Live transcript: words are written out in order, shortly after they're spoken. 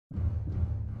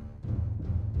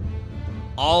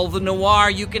All the noir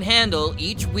you can handle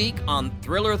each week on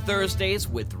Thriller Thursdays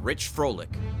with Rich Froelich.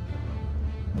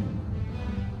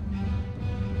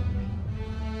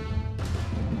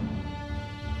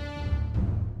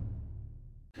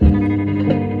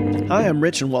 Hi, I'm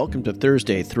Rich, and welcome to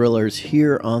Thursday Thrillers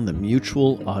here on the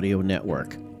Mutual Audio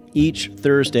Network. Each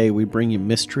Thursday, we bring you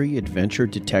mystery, adventure,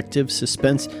 detective,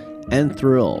 suspense, and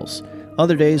thrills.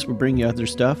 Other days, we bring you other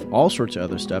stuff, all sorts of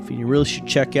other stuff, and you really should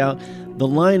check out the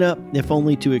lineup, if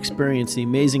only to experience the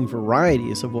amazing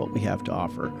varieties of what we have to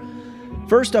offer.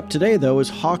 First up today, though, is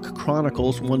Hawk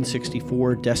Chronicles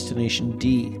 164 Destination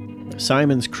D.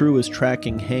 Simon's crew is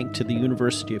tracking Hank to the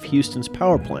University of Houston's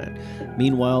power plant.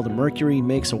 Meanwhile, the Mercury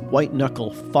makes a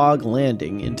white-knuckle fog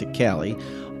landing into Cali,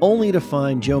 only to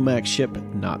find Joe Mac's ship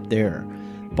not there.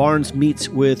 Barnes meets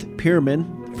with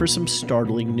Pierman for some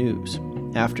startling news.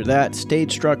 After that,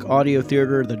 stage-struck audio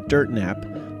theater The Dirt Nap,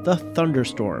 The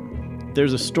Thunderstorm.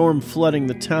 There's a storm flooding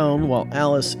the town while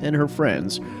Alice and her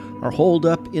friends are holed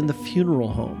up in the funeral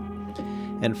home.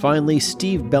 And finally,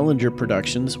 Steve Bellinger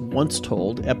Productions' Once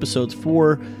Told, Episodes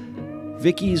 4,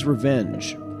 Vicky's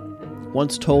Revenge.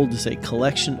 Once Told is a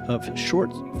collection of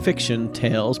short fiction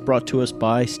tales brought to us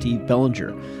by Steve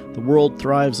Bellinger. The world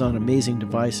thrives on amazing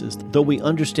devices. Though we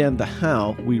understand the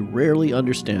how, we rarely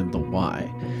understand the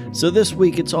why. So this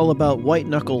week, it's all about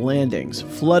white-knuckle landings,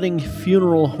 flooding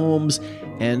funeral homes,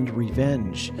 and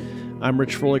revenge. I'm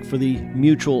Rich Froelich for the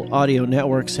Mutual Audio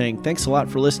Network saying thanks a lot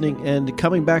for listening and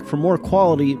coming back for more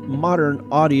quality, modern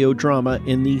audio drama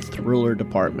in the thriller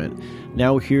department.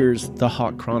 Now here's the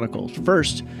Hawk Chronicles.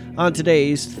 First, on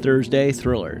today's Thursday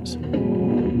Thrillers.